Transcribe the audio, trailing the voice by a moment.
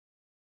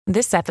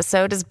This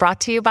episode is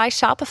brought to you by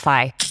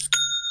Shopify.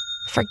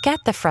 Forget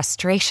the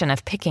frustration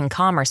of picking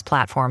commerce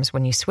platforms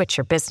when you switch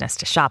your business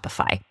to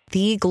Shopify,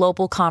 the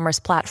global commerce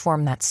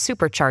platform that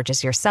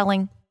supercharges your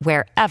selling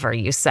wherever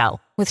you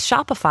sell. With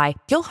Shopify,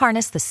 you'll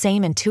harness the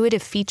same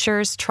intuitive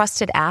features,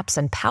 trusted apps,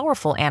 and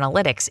powerful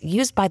analytics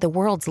used by the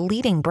world's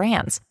leading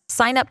brands.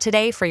 Sign up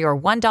today for your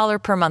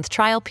 $1 per month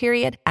trial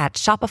period at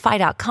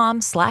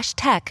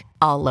shopify.com/tech,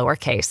 all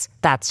lowercase.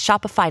 That's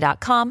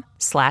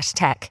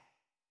shopify.com/tech.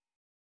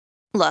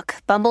 Look,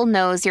 Bumble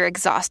knows you're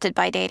exhausted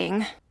by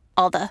dating.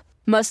 All the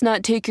must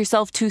not take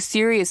yourself too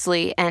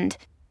seriously and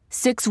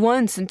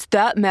 6'1" since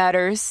that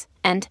matters.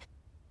 And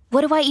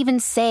what do I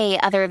even say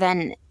other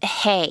than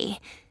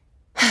hey?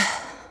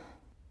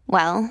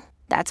 Well,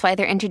 that's why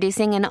they're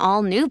introducing an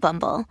all-new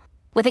Bumble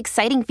with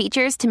exciting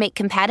features to make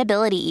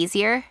compatibility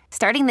easier,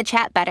 starting the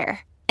chat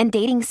better, and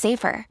dating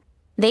safer.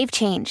 They've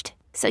changed,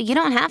 so you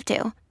don't have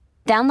to.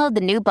 Download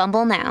the new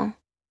Bumble now.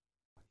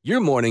 Your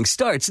morning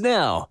starts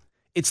now.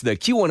 It's the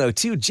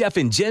Q102 Jeff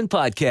and Jen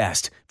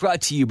podcast brought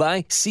to you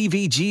by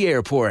CVG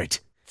Airport.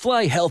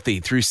 Fly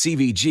healthy through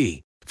CVG.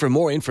 For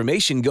more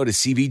information, go to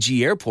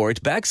CVG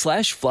Airport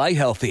 /fly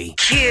healthy.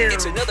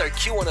 It's another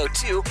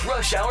Q102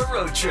 Rush Hour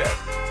Road Trip.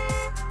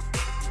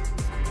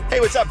 Hey,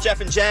 what's up,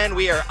 Jeff and Jen?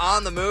 We are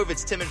on the move.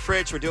 It's Tim and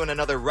Fritch. We're doing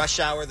another Rush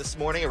Hour this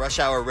morning, a Rush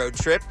Hour road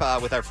trip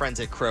with our friends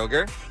at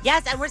Kroger.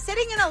 Yes, and we're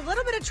sitting in a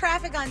little bit of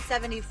traffic on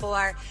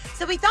 74,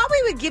 so we thought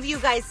we would give you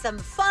guys some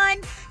fun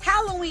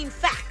Halloween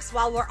facts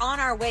while we're on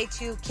our way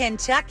to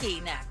Kentucky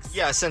next.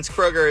 Yeah, since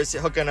Kroger is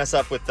hooking us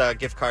up with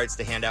gift cards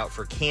to hand out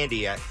for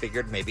candy, I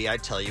figured maybe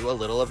I'd tell you a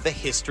little of the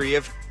history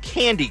of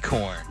candy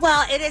corn.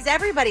 Well, it is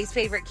everybody's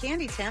favorite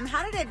candy, Tim.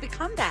 How did it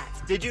become that?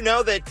 Did you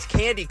know that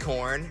candy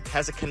corn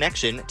has a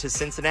connection to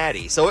Cincinnati?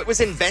 So it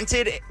was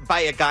invented by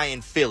a guy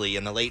in Philly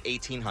in the late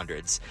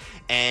 1800s.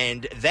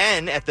 And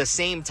then at the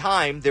same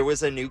time, there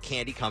was a new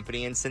candy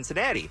company in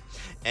Cincinnati.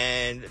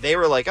 And they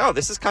were like, oh,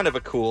 this is kind of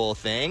a cool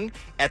thing.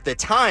 At the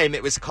time,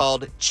 it was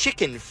called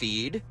Chicken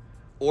Feed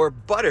or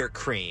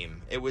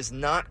Buttercream. It was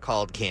not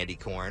called candy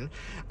corn.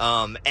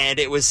 And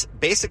it was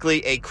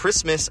basically a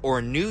Christmas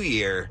or New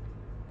Year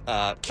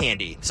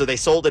candy. So they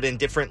sold it in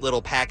different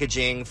little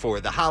packaging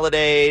for the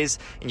holidays,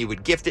 and you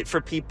would gift it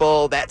for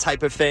people, that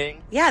type of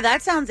thing. Yeah,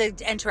 that sounds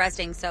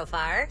interesting so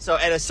far. So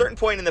at a certain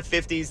point in the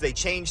 50s, they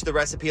changed the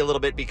recipe a little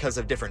bit because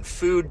of different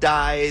food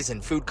dyes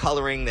and food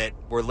coloring that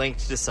were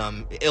linked to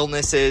some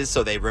illnesses,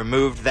 so they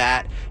removed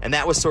that, and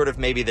that was sort of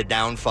maybe the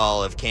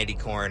downfall of candy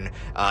corn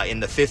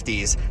in the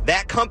 50s.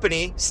 That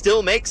company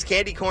still makes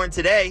candy corn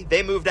today.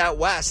 They moved out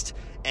west,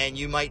 and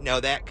you might know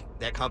that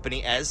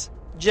company as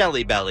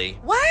Jelly Belly.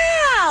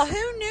 Wow,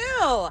 who knew?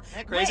 Isn't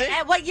that crazy?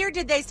 At what year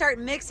did they start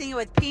mixing it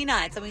with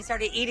peanuts and we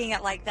started eating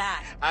it like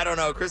that? I don't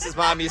know. Chris's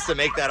mom used to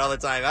make that all the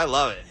time. I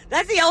love it.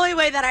 That's the only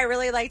way that I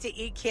really like to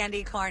eat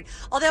candy corn.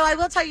 Although I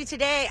will tell you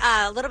today,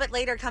 a little bit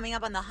later coming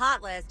up on the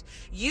hot list,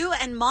 you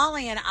and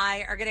Molly and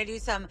I are going to do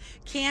some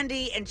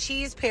candy and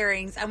cheese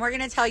pairings, and we're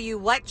going to tell you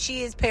what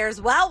cheese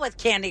pairs well with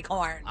candy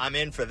corn. I'm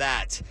in for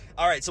that.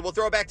 All right, so we'll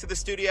throw it back to the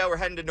studio. We're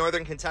heading to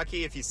Northern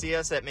Kentucky. If you see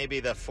us at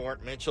maybe the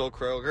Fort Mitchell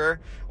Kroger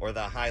or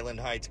the Highland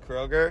Heights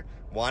Kroger,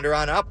 wander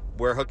on up.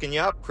 We're hooking you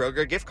up.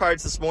 Kroger gift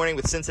cards this morning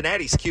with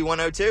Cincinnati's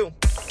Q102.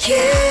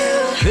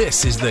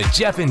 This is the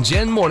Jeff and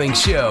Jen Morning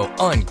Show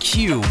on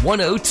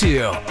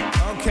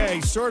Q102. Okay,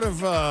 this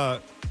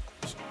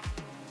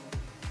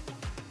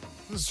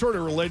is sort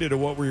of related to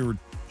what we were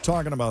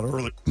talking about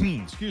earlier.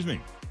 Excuse me.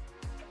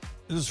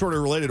 This is sort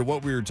of related to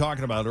what we were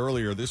talking about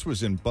earlier. This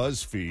was in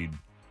BuzzFeed.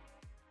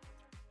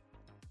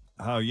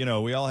 How,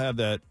 we all have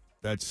that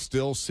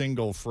still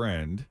single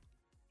friend.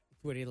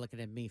 What are you looking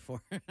at me for?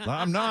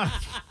 I'm not.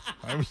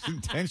 I was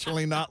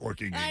intentionally not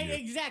looking at you.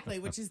 Exactly,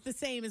 which is the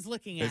same as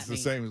looking at me. It's the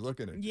same as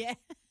looking at you. Yeah.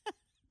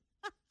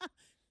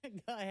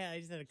 Go ahead. I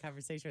just had a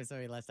conversation with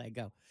somebody last night.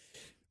 Go.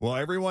 Well,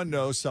 everyone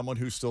knows someone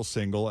who's still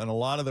single, and a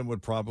lot of them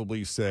would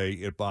probably say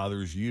it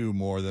bothers you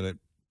more than it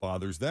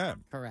bothers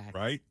them. Correct.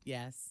 Right?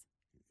 Yes.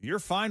 You're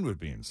fine with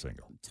being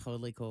single. I'm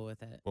totally cool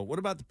with it. Well, what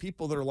about the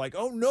people that are like,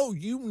 oh, no,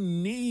 you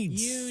need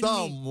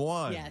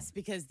someone? Yes,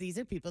 because these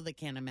are people that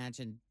can't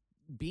imagine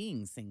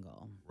being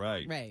single.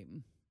 Right. Right.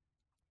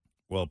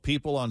 Well,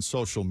 people on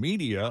social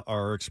media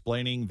are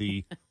explaining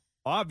the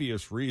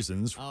obvious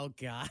reasons. Oh,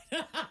 God.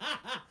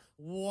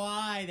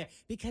 Why?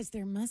 Because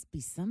there must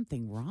be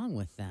something wrong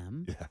with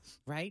them. Yes.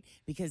 Right?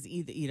 Because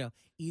either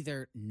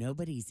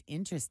nobody's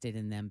interested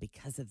in them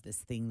because of this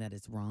thing that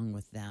is wrong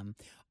with them,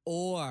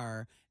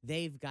 or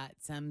they've got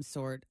some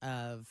sort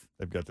of...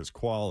 They've got this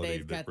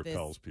quality that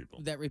repels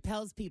people. That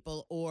repels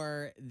people,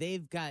 or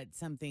they've got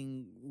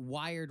something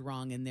wired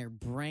wrong in their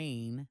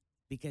brain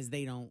because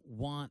they don't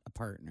want a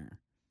partner.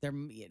 They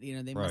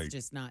must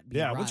just not be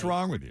right. What's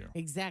wrong with you?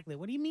 Exactly.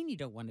 What do you mean you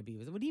don't want to be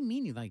with? What do you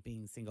mean you like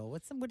being single?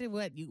 What's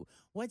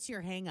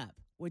your hang up?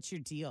 What's your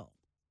deal?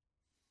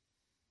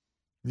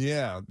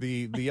 Yeah,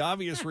 the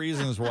obvious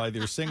reasons why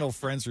their single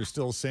friends are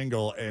still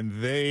single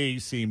and they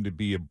seem to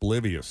be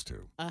oblivious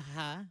to.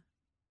 Uh-huh.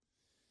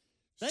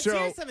 Let's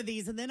hear some of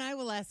these, and then I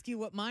will ask you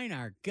what mine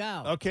are.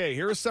 Go. Okay,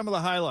 here are some of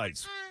the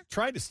highlights.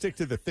 try to stick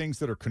to the things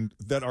that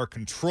are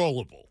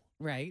controllable.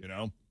 Right. You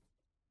know,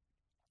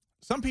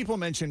 some people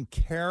mention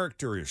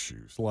character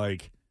issues,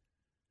 like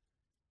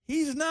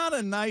he's not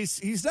as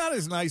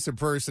nice a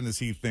person as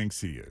he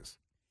thinks he is.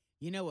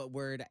 You know what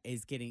word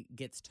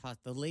gets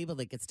tossed? The label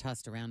that gets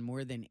tossed around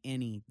more than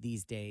any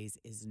these days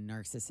is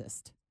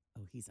narcissist.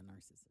 Oh, he's a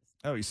narcissist.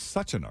 Oh, he's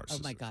such a narcissist.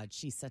 Oh my God,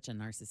 she's such a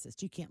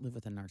narcissist. You can't live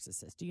with a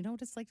narcissist. Do you know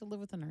what it's like to live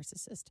with a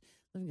narcissist?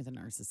 Living with a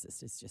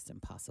narcissist is just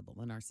impossible.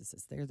 The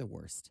narcissists, they're the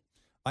worst.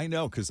 I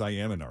know, because I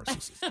am a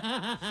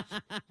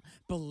narcissist.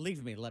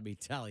 Believe me, let me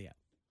tell you.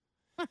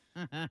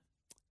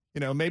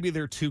 You know, maybe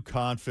they're too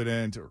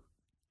confident or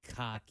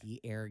cocky,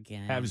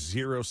 arrogant, have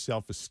zero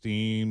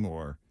self-esteem,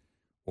 or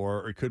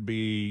it could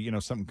be, you know,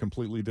 something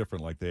completely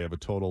different, like they have a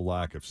total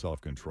lack of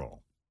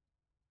self-control.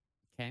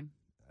 Okay.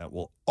 That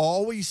will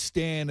always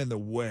stand in the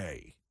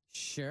way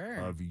sure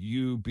of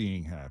you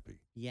being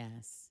happy.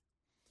 Yes.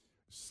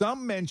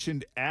 Some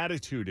mentioned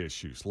attitude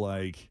issues,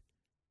 like,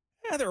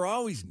 they're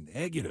always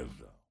negative,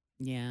 though.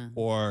 Yeah.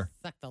 Or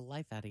suck the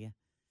life out of you.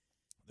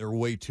 They're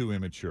way too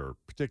immature,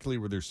 particularly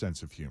with their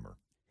sense of humor.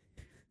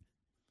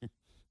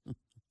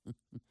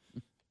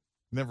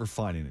 Never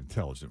find an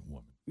intelligent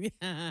woman.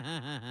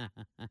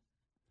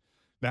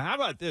 Now, how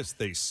about this?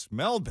 They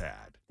smell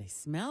bad. They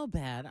smell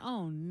bad?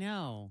 Oh,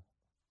 no.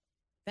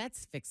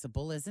 That's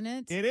fixable, isn't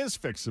it? It is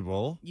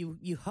fixable.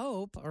 You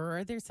hope, or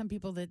are there some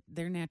people that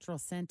their natural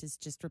scent is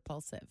just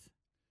repulsive?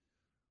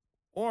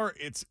 Or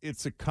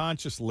it's a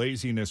conscious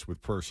laziness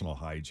with personal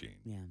hygiene.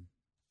 Yeah.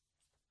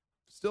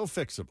 Still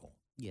fixable.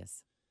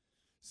 Yes.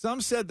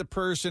 Some said the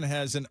person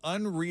has an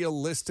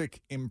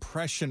unrealistic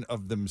impression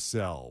of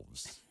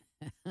themselves.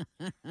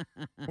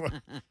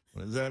 What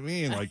does that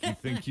mean? Like you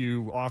think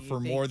you offer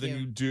more than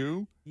you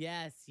do?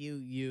 Yes,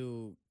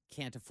 you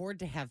can't afford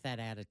to have that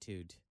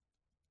attitude.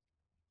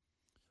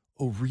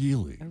 Oh,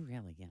 really? Oh,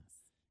 really? Yes.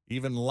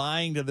 Even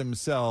lying to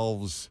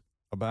themselves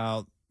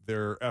about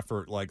their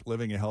effort, like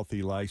living a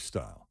healthy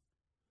lifestyle.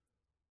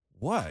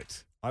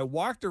 What? I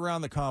walked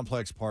around the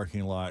complex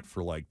parking lot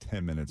for like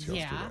 10 minutes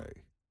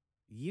yesterday.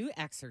 You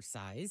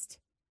exercised.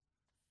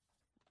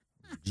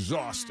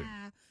 Exhausting.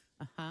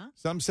 Uh-huh.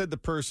 Some said the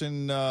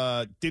person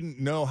didn't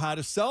know how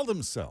to sell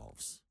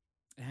themselves.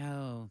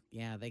 Oh,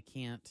 yeah, they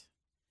can't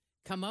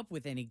come up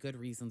with any good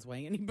reasons why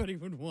anybody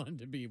would want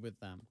to be with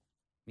them.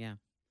 Yeah.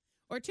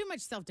 Or too much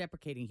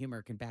self-deprecating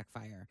humor can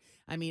backfire.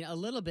 I mean, a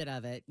little bit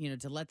of it,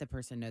 to let the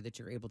person know that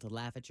you're able to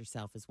laugh at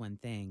yourself is one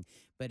thing.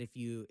 But if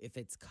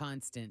it's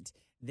constant,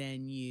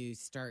 then you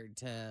start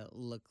to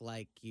look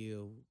like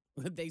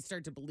they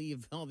start to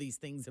believe all these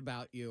things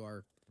about you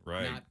are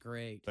not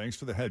great. Thanks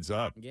for the heads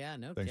up. Yeah,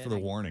 no Thanks kidding. for the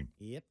warning.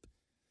 Yep.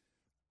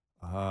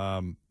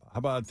 How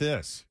about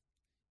this?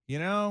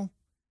 You're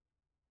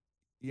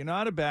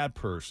not a bad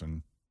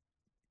person,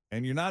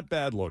 and you're not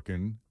bad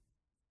looking.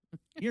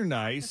 You're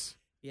nice.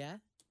 Yeah.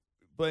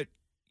 But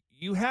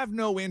you have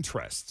no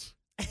interests.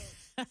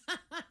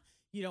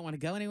 You don't want to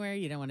go anywhere.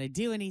 You don't want to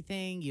do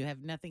anything. You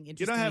have nothing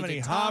interesting. You don't have any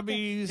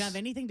hobbies. You don't have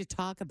anything to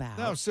talk about.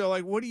 No,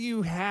 so what do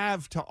you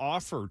have to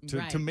offer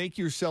to make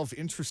yourself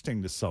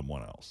interesting to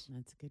someone else?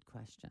 That's a good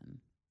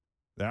question.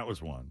 That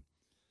was one.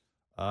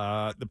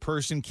 The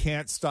person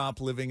can't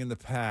stop living in the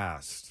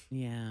past.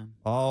 Yeah.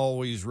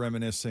 Always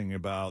reminiscing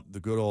about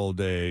the good old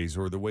days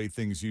or the way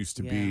things used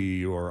to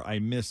be, or I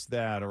miss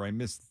that, or I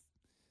miss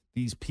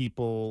these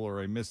people,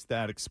 or I miss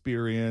that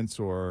experience,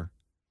 or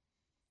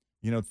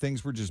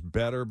things were just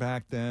better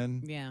back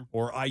then. Yeah.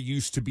 Or I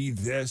used to be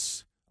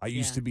this. I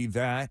used to be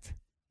that.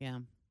 Yeah.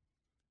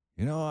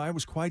 I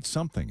was quite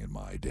something in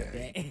my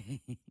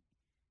day.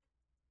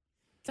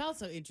 It's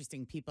also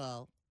interesting.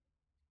 People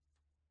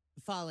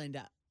fall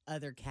into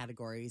other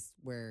categories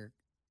where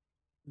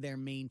they're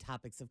main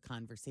topics of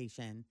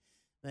conversation.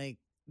 Like,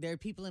 there are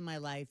people in my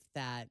life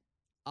that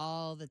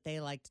all that they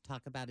like to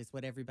talk about is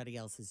what everybody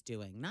else is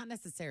doing. Not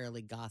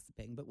necessarily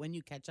gossiping, but when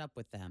you catch up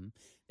with them,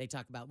 they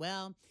talk about,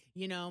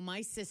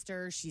 my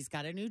sister, she's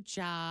got a new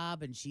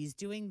job and she's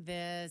doing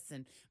this,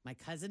 and my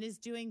cousin is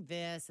doing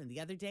this, and the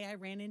other day I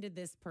ran into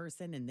this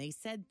person and they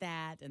said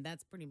that, and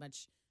that's pretty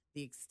much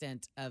the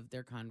extent of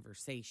their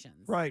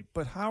conversations. Right,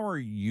 but how are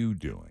you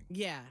doing?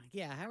 Yeah,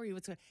 how are you?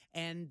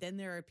 And then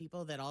there are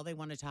people that all they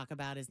want to talk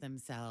about is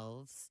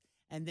themselves,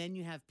 and then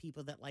you have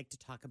people that like to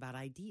talk about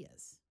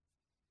ideas.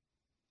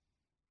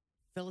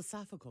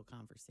 Philosophical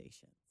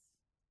conversations.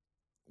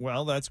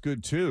 Well, that's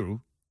good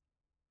too.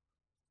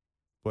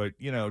 But,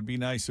 it'd be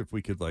nice if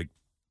we could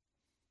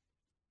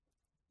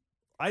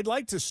I'd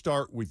like to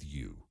start with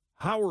you.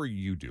 How are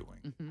you doing?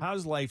 Mm-hmm.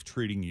 How's life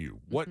treating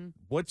you? What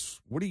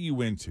are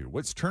you into?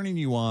 What's turning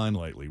you on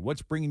lately?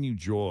 What's bringing you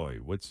joy?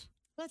 Let's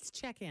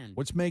check in.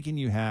 What's making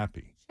you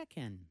happy? Check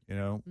in.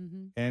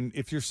 Mm-hmm. And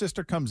if your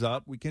sister comes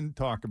up, we can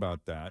talk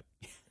about that.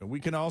 And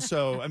we can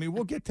also,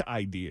 we'll get to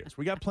ideas.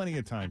 We got plenty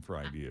of time for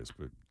ideas,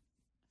 but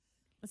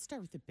let's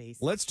start with the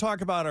basics. Let's talk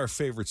about our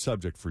favorite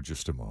subject for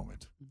just a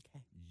moment.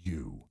 Okay.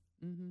 You.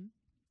 Mm-hmm.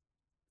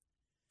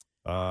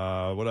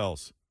 What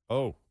else?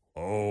 Oh.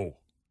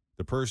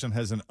 The person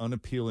has an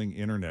unappealing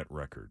internet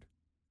record.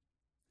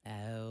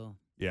 Oh.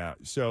 Yeah.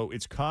 So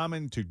it's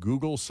common to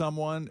Google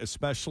someone,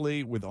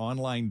 especially with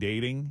online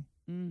dating,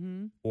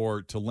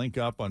 or to link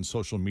up on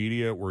social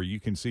media where you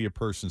can see a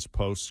person's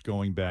posts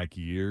going back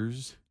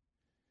years.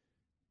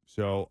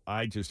 So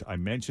I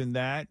mentioned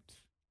that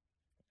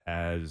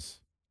as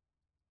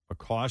a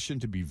caution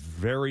to be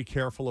very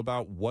careful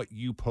about what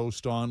you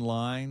post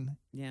online.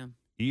 Yeah.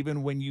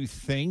 Even when you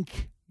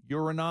think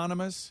you're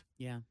anonymous.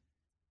 Yeah.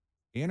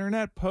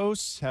 Internet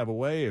posts have a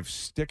way of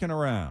sticking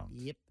around.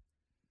 Yep.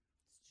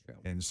 It's true.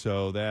 And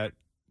so that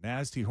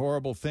nasty,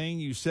 horrible thing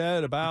you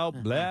said about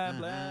blah,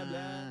 blah,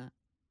 blah.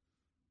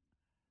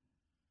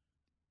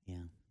 Yeah.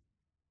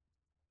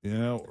 You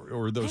know,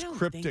 or those I don't think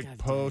cryptic I've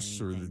done posts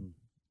or the anything.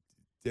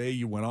 day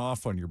you went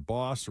off on your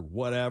boss or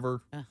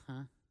whatever. Uh-huh.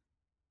 I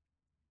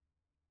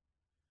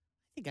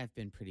think I've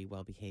been pretty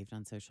well behaved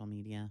on social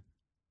media.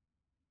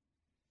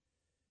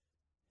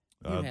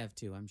 You have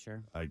too, I'm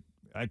sure.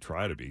 I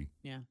try to be.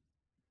 Yeah.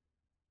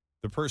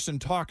 The person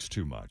talks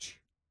too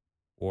much.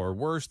 Or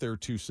worse, they're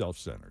too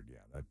self-centered. Yeah,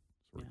 that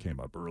sort of came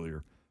up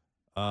earlier.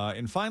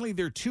 And finally,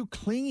 they're too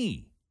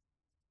clingy.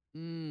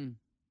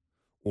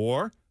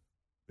 Or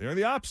they're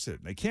the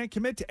opposite. They can't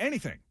commit to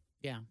anything.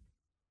 Yeah.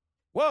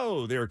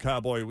 Whoa there,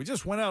 cowboy. We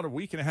just went out a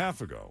week and a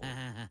half ago.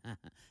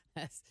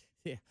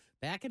 Yeah.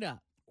 Back it up.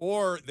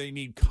 Or they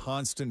need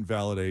constant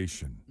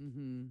validation.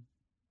 Mm-hmm.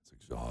 It's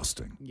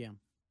exhausting. Yeah.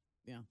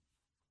 Yeah.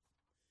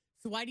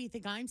 So why do you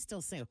think I'm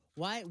still single?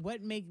 What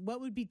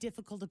would be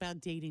difficult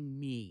about dating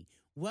me?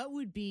 What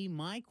would be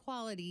my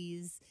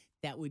qualities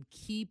that would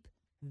keep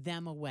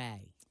them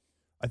away?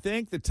 I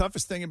think the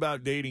toughest thing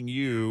about dating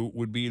you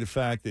would be the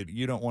fact that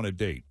you don't want to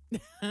date.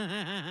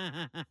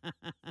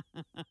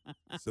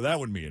 So that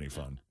wouldn't be any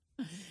fun.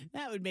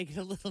 That would make it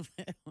a little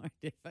bit more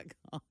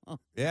difficult.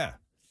 Yeah.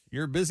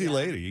 You're a busy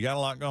lady. You got a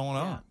lot going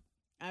on.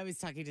 I was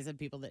talking to some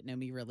people that know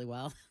me really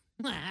well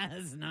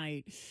last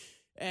night,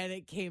 and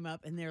it came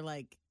up, and they're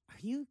like, are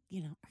you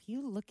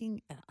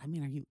looking at, are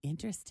you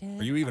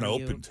interested? Are you even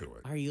open to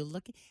it? Are you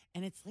looking?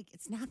 And it's like,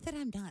 it's not that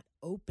I'm not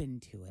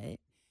open to it,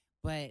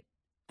 but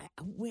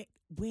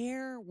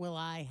where will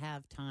I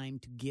have time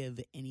to give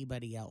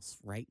anybody else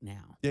right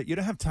now? Yeah, you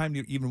don't have time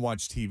to even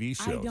watch TV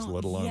shows,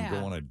 let alone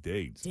go on a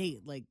date.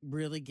 Like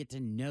really get to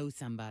know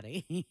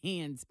somebody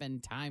and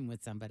spend time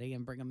with somebody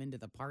and bring them into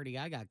the party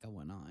I got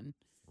going on.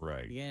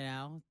 Right. You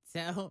know?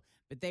 So,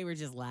 but they were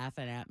just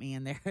laughing at me,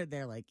 and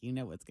they're like, you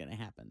know what's going to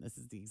happen. This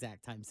is the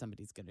exact time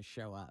somebody's going to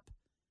show up.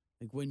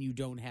 Like when you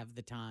don't have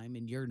the time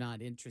and you're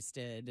not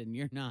interested and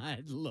you're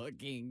not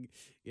looking,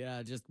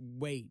 just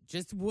wait.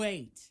 Just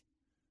wait.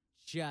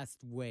 Just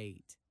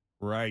wait.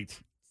 Right.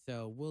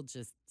 So we'll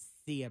just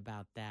see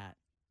about that.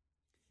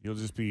 You'll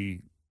just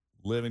be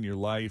living your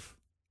life.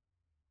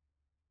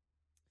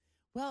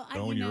 Well,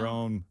 going your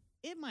own.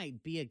 It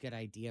might be a good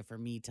idea for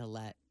me to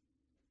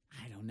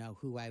I don't know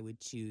who I would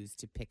choose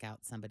to pick out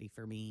somebody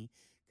for me.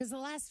 Because the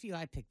last few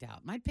I picked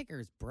out, my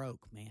picker's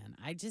broke, man.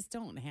 I just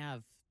don't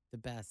have the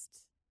best.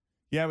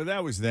 Yeah, but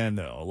that was then,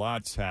 though. A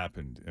lot's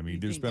happened. I mean,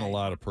 there's been a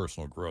lot of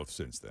personal growth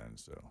since then,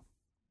 so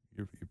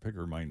your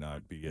picker might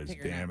not be as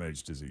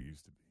damaged as it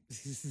used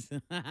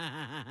to be.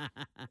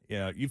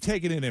 Yeah, you've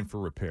taken it in for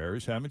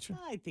repairs, haven't you?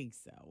 I think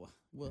so.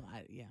 Well,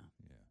 yeah.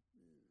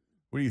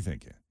 What do you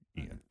think,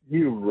 Ian?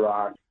 You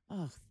rock.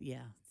 Oh,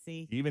 yeah.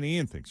 See? Even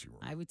Ian thinks you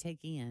rock. I would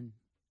take Ian.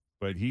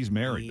 But he's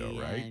married, though,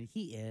 right? And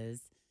he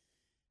is.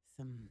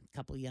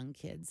 Couple young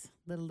kids,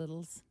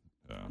 littles.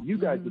 You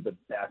guys are the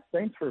best.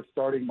 Thanks for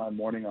starting my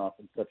morning off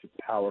in such a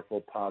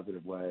powerful,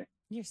 positive way.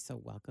 You're so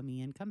welcome,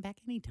 Ian. Come back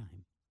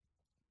anytime.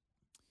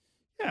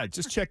 Yeah,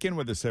 just check in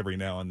with us every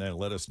now and then.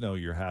 Let us know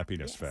your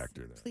happiness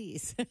factor there.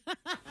 Please.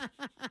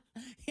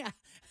 Yeah.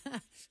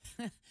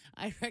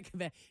 I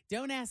recommend,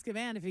 don't ask a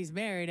man if he's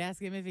married. Ask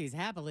him if he's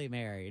happily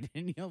married.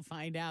 And you'll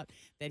find out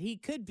that he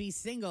could be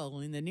single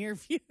in the near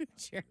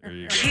future.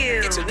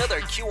 It's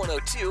another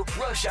Q102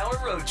 Rush Hour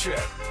Road Trip.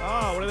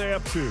 Oh, what are they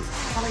up to?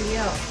 How are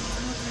you?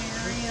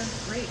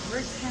 Great.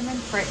 We're Tim and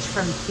Fritch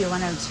from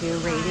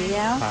Q102 Radio.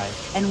 Hi.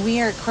 And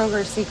we are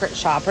Kroger Secret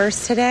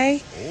Shoppers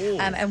today.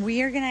 And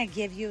we are going to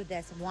give you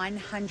this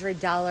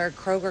 $100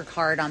 Kroger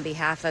card on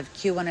behalf of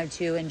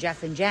Q102 and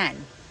Jeff and Jen.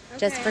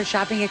 Just for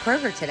shopping at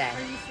Kroger today.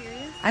 Are you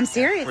serious? I'm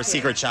serious. We're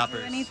secret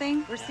shoppers.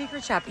 Anything? We're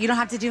secret shop. You don't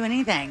have to do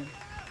anything.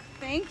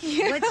 Thank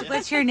you.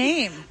 What's your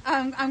name?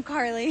 I'm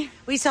Carly.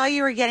 We saw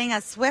you were getting a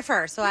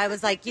Swiffer, so I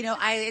was like,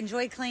 I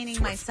enjoy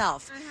cleaning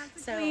myself. I have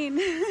to clean.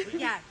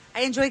 Yeah,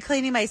 I enjoy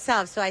cleaning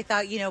myself, so I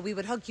thought, we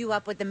would hook you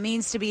up with the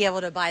means to be able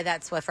to buy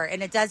that Swiffer,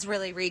 and it does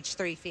really reach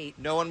 3 feet.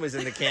 No one was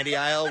in the candy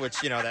aisle, which,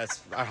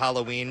 that's our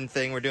Halloween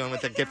thing we're doing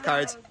with the gift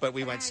cards, but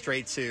we went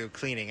straight to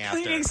cleaning after.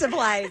 Cleaning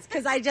supplies,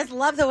 because I just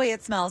love the way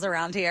it smells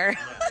around here.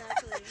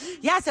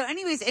 Yeah, so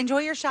anyways, enjoy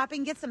your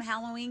shopping. Get some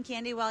Halloween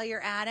candy while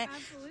you're at it.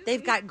 Absolutely.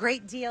 They've got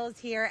great deals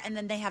here, and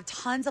then they have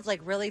tons of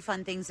really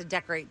fun things to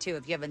decorate too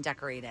if you haven't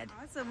decorated.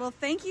 Awesome. Well,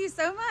 thank you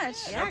so much.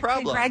 Yeah, No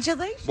problem.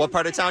 Congratulations. What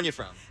part of town you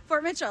from?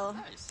 Fort Mitchell.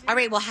 Nice. All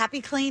right, well,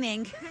 happy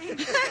cleaning.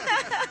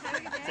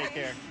 Take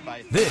care.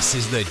 Bye. This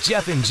is the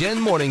Jeff and Jen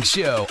Morning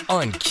Show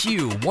on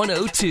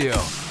Q102.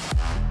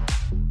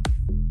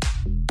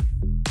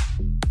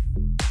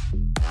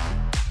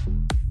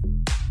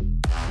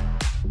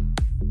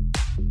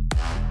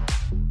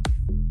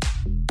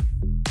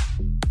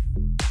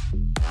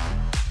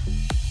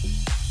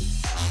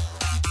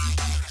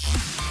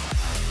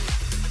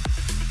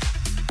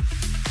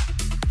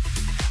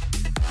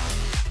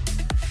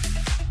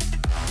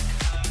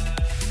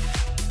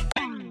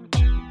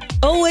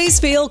 always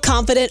feel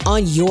confident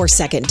on your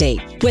second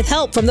date. With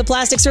help from the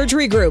Plastic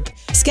Surgery Group.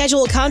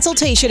 Schedule a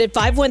consultation at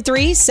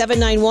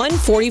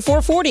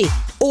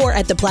 513-791-4440 or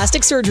at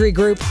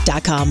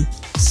theplasticsurgerygroup.com.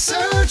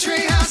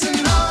 Surgery has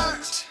an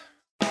art.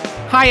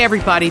 Hi,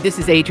 everybody. This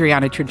is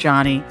Adriana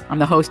Trajani. I'm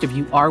the host of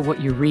You Are What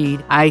You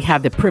Read. I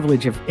have the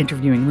privilege of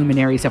interviewing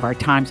luminaries of our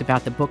times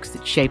about the books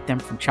that shaped them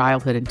from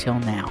childhood until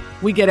now.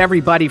 We get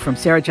everybody from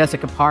Sarah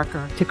Jessica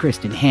Parker to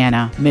Kristen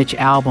Hanna, Mitch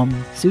Albom,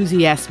 Susie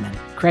Essman,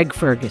 Craig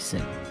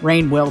Ferguson,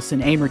 Rainn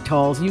Wilson, Amor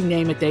Tolls, you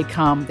name it, they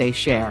come, they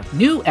share.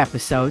 New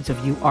episodes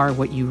of You Are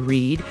What You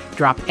Read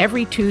drop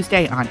every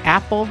Tuesday on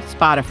Apple,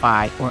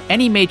 Spotify, or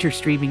any major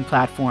streaming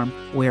platform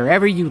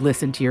wherever you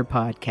listen to your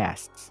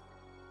podcasts.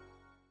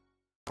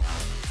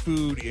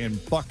 Food in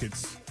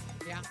buckets.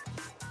 Yeah.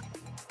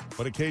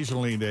 But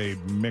occasionally they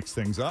mix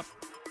things up.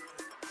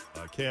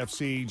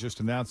 KFC just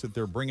announced that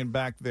they're bringing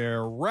back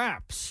their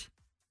wraps,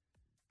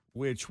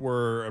 which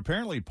were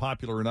apparently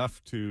popular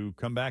enough to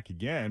come back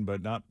again,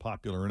 but not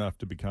popular enough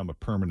to become a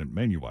permanent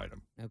menu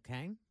item.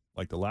 Okay.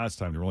 Like the last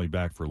time, they were only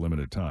back for a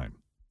limited time.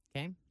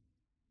 Okay.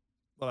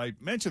 But I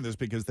mention this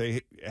because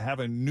they have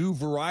a new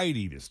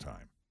variety this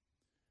time.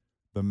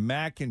 The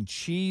mac and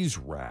cheese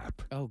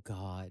wrap. Oh,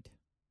 God.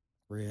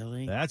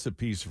 Really? That's a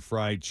piece of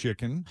fried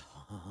chicken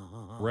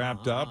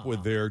wrapped up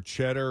with their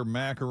cheddar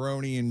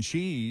macaroni and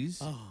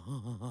cheese.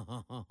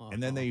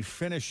 And then they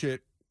finish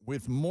it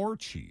with more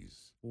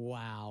cheese.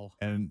 Wow.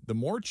 And the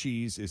more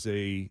cheese is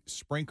a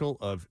sprinkle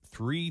of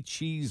 3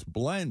 cheese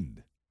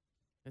blend.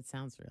 That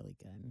sounds really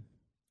good.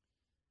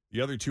 The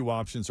other two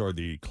options are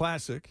the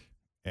classic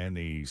and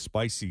the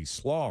spicy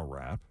slaw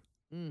wrap.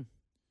 Mm.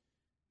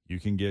 You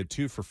can get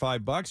 2 for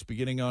 $5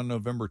 beginning on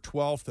November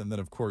 12th. And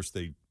then, of course,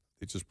 they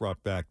just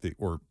brought back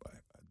they're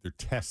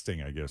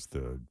testing, I guess,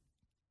 the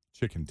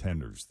chicken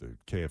tenders, the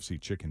KFC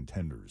chicken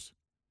tenders.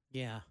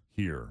 Yeah.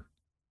 Here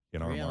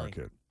in our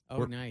market.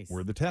 Oh, nice.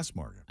 We're the test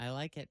market. I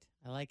like it.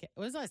 When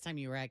was the last time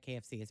you were at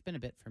KFC? It's been a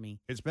bit for me.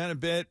 It's been a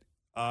bit.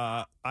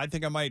 I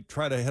think I might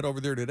try to head over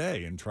there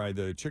today and try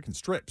the chicken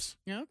strips.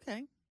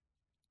 Okay.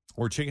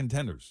 Or chicken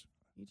tenders.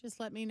 You just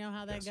let me know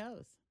how that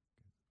goes.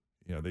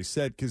 You know, they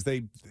said, because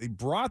they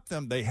brought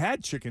them, they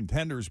had chicken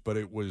tenders, but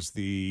it was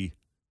the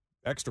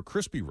extra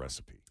crispy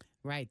recipe.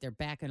 Right. They're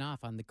backing off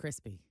on the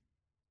crispy.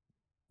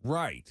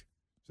 Right.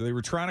 So they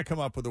were trying to come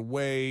up with a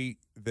way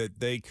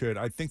that they could,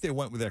 I think they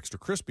went with extra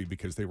crispy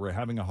because they were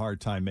having a hard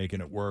time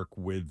making it work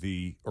with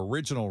the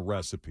original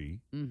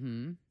recipe.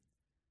 Mm-hmm.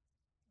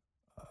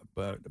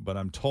 But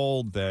I'm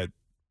told that,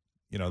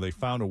 you know, they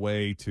found a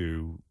way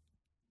to,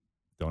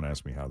 don't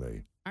ask me how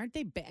they. Aren't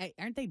they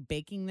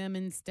baking them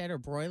instead or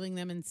broiling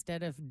them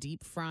instead of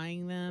deep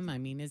frying them? I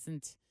mean,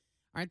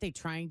 aren't they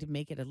trying to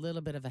make it a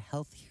little bit of a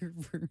healthier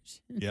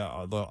version? Yeah,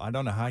 although I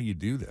don't know how you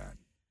do that.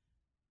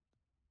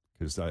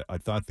 Because I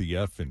thought the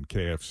F in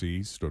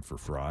KFC stood for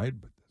fried,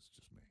 but that's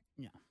just me.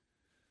 Yeah.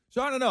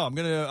 So I don't know. I'm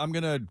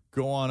gonna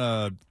go on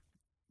a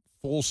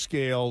full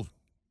scale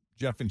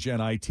Jeff and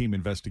Jen I-Team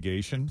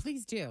investigation.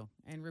 Please do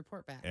and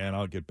report back. And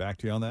I'll get back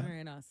to you on that. All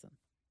right, awesome.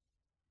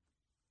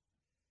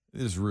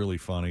 This is really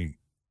funny.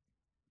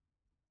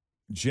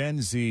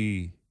 Gen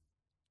Z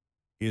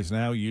is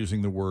now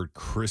using the word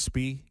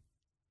crispy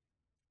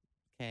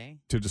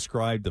to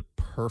describe the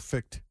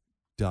perfect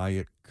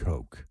Diet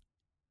Coke.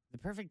 The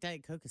perfect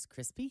Diet Coke is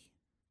crispy?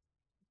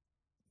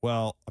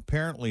 Well,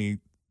 apparently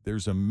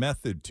there's a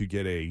method to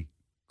get a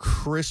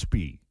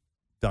crispy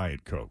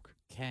Diet Coke.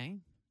 Okay.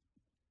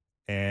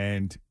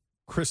 And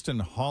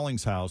Kristen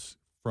Hollingshouse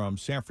from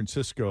San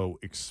Francisco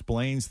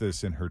explains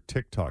this in her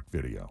TikTok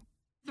video.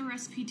 The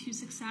recipe to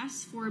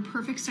success for a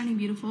perfect, stunning,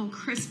 beautiful,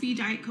 crispy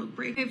Diet Coke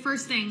break. Okay,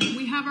 first thing,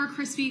 we have our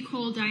crispy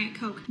cold Diet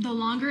Coke. The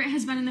longer it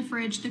has been in the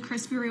fridge, the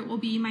crispier it will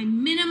be. My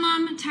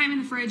minimum time in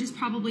the fridge is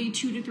probably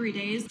 2 to 3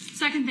 days.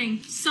 Second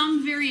thing,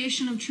 some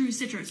variation of true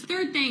citrus.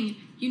 Third thing,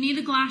 you need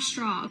a glass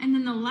straw. And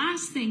then the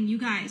last thing, you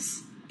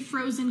guys,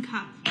 frozen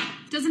cup.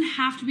 Doesn't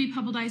have to be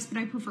pebbled ice, but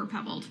I prefer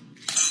pebbled.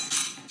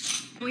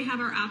 We have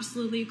our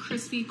absolutely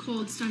crispy,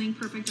 cold, stunning,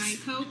 perfect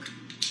Diet Coke.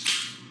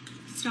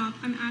 Stop.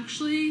 I'm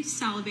actually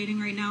salivating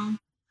right now.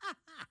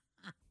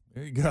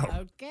 There you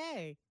go.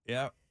 Okay.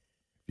 Yeah. If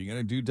you're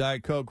going to do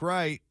Diet Coke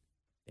right,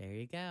 there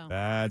you go.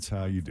 That's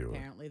how you do it.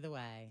 Apparently the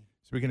way.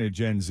 Speaking of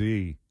Gen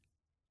Z,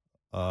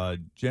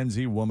 Gen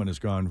Z woman has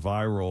gone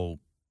viral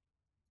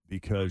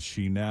because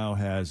she now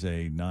has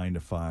a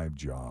 9-to-5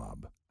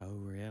 job. Oh,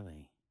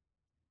 really?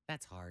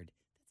 That's hard.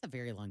 That's a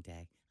very long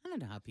day. I don't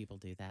know how people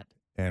do that.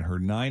 And her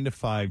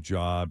 9-to-5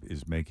 job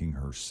is making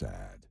her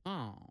sad.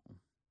 Oh.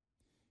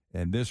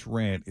 And this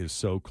rant is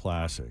so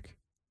classic.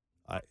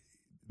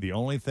 The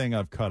only thing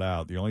I've cut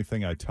out, the only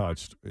thing I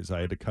touched is I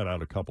had to cut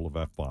out a couple of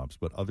F-bombs.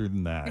 But other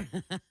than that,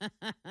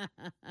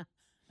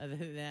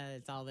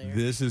 it's all there.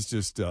 This is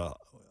just a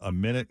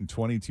minute and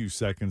 22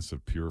 seconds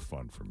of pure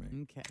fun for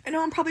me. Okay. I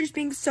know I'm probably just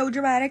being so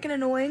dramatic and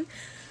annoying,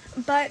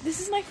 But this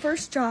is my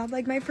first job,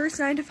 like my first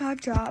 9-to-5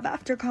 job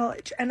after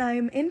college, and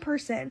I'm in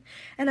person,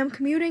 and I'm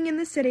commuting in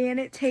the city, and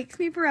it takes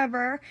me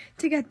forever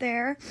to get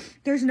there.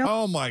 There's no...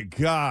 Oh, my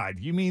God.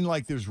 You mean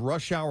like there's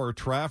rush hour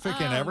traffic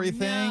and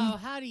everything? No,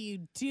 how do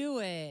you do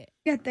it?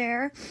 Get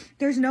there.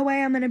 There's no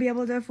way I'm going to be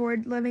able to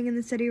afford living in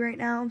the city right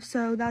now,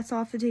 so that's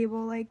off the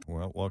table. Like,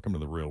 well, welcome to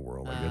the real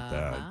world. I get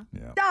that.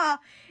 Yeah. duh,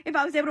 if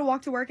I was able to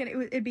walk to work, and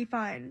it'd be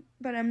fine,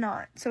 but I'm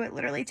not. So it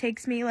literally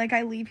takes me, like,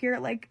 I leave here,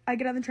 like, I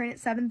get on the train at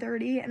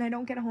 7:30, and I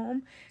don't get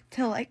home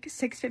till, like,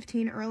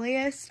 6:15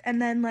 earliest,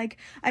 and then, like,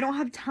 I don't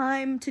have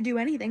time to do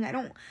anything.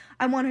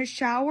 I want to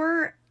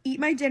shower, eat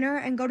my dinner,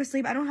 and go to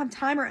sleep. I don't have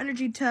time or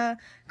energy to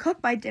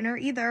cook my dinner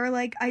either.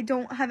 Like, I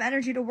don't have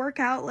energy to work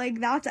out. Like,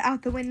 that's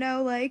out the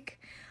window. Like,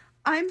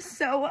 I'm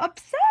so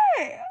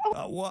upset.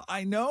 Well,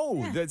 I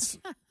know.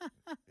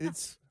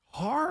 It's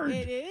hard.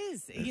 It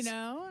is, you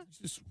know.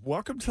 Just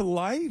welcome to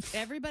life.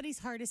 Everybody's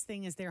hardest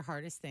thing is their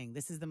hardest thing.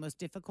 This is the most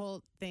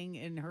difficult thing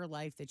in her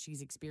life that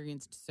she's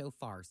experienced so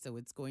far. So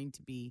it's going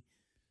to be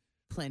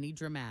plenty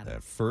dramatic.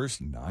 That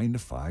first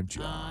 9-to-5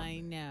 job. I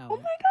know. Oh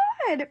my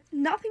God.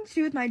 Nothing to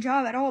do with my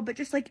job at all, but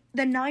just like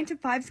the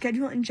 9-to-5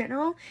 schedule in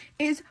general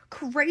is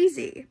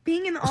crazy.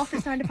 Being in the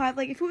office 9-to-5,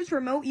 like if it was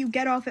remote, you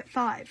get off at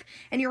 5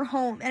 and you're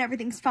home and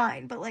everything's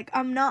fine. But like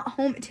I'm not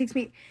home. It takes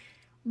me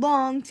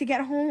long to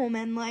get home,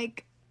 and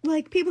like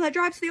people that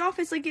drive to the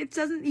office, like you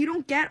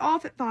don't get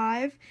off at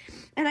 5.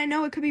 And I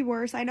know it could be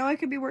worse. I know I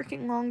could be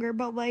working longer,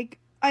 but like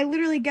I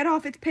literally get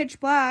off, it's pitch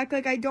black.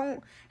 Like I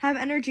don't have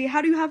energy.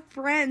 How do you have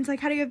friends?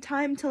 Like how do you have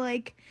time to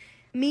like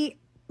meet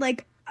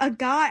like a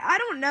guy? I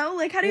don't know.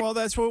 Like how do you... Well,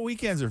 that's what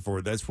weekends are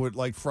for. That's what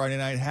like Friday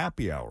night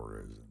happy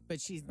hour is.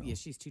 But she's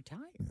too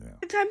tired.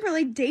 Yeah. Time for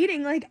like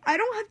dating. Like I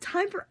don't have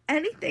time for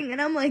anything,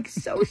 and I'm like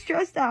so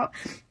stressed out.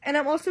 And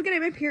I'm also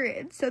getting my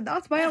period, so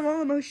that's why I'm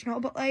all emotional.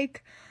 But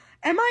like,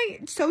 am I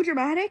so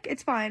dramatic?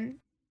 It's fine.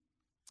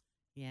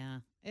 Yeah,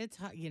 it's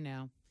hard, you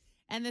know.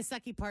 And the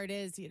sucky part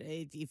is, you know,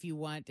 if you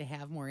want to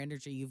have more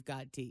energy, you've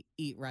got to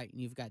eat right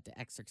and you've got to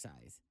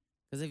exercise.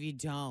 Because if you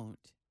don't,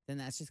 then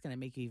that's just going to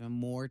make you even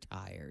more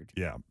tired.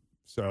 Yeah.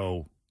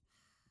 So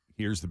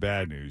here's the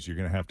bad news. You're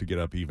going to have to get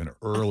up even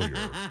earlier.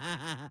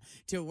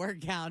 To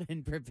work out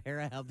and prepare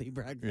a healthy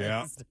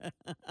breakfast.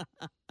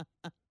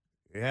 Yeah.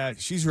 Yeah,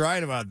 she's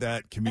right about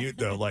that commute,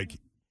 though. Like,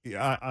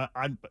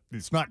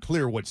 it's not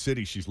clear what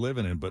city she's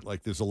living in, but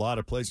like there's a lot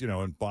of places, you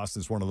know, and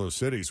Boston's one of those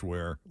cities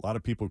where a lot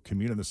of people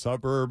commute in the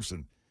suburbs.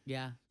 And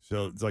yeah.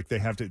 So it's like they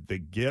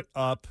get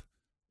up,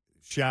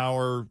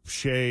 shower,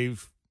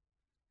 shave.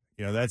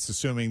 You know, that's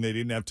assuming they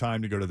didn't have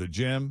time to go to the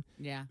gym.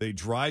 Yeah. They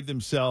drive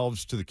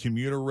themselves to the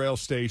commuter rail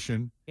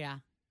station. Yeah.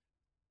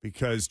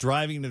 Because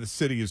driving to the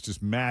city is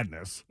just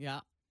madness. Yeah.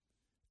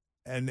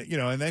 And, you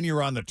know, and then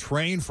you're on the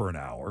train for an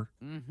hour.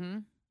 Mm-hmm.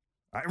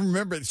 I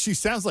remember she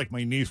sounds like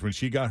my niece when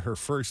she got her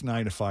first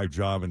 9-to-5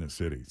 job in the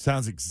city.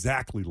 Sounds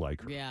exactly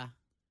like her. Yeah.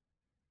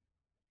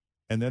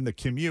 And then the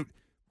commute,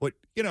 but,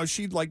 you know,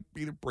 she'd like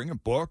either bring a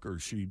book or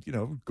she'd, you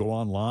know, go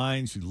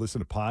online. She'd listen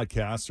to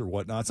podcasts or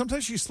whatnot.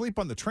 Sometimes she'd sleep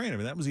on the train. I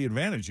mean, that was the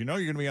advantage. You know,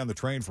 you're going to be on the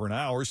train for an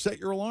hour. Set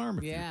your alarm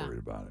if you're worried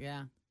about it.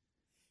 Yeah.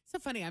 So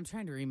funny. I'm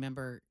trying to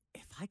remember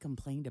if I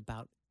complained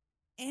about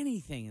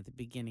anything at the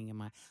beginning of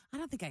I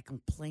don't think I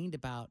complained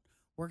about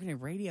working in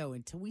radio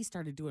until we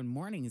started doing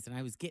mornings, and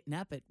I was getting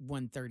up at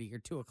 1:30 or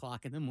 2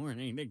 o'clock in the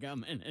morning to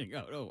come in and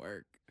go to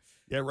work.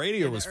 Yeah,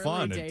 radio was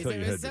fun days, until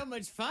you it had was so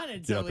much fun get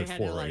until up we at had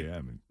 4 to like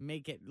a.m.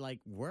 make it like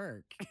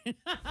work.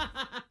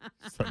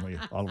 Suddenly,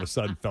 all of a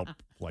sudden, felt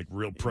like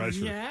real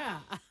pressure. Yeah.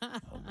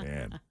 Oh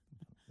man.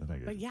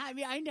 But yeah, I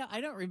mean, I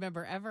don't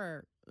remember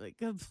ever like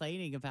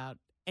complaining about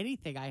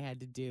anything I had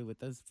to do with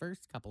those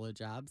first couple of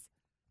jobs.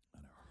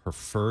 Her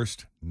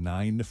first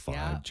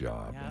 9-to-5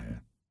 job, yeah.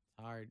 man.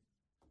 Hard.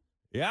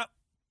 Yep.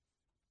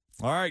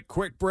 All right,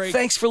 quick break.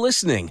 Thanks for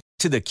listening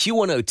to the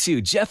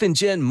Q102 Jeff and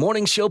Jen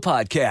Morning Show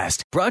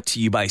podcast, brought to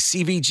you by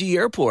CVG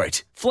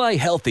Airport. Fly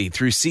healthy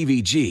through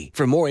CVG.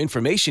 For more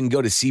information,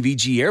 go to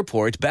CVG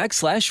Airport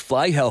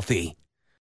 /fly healthy.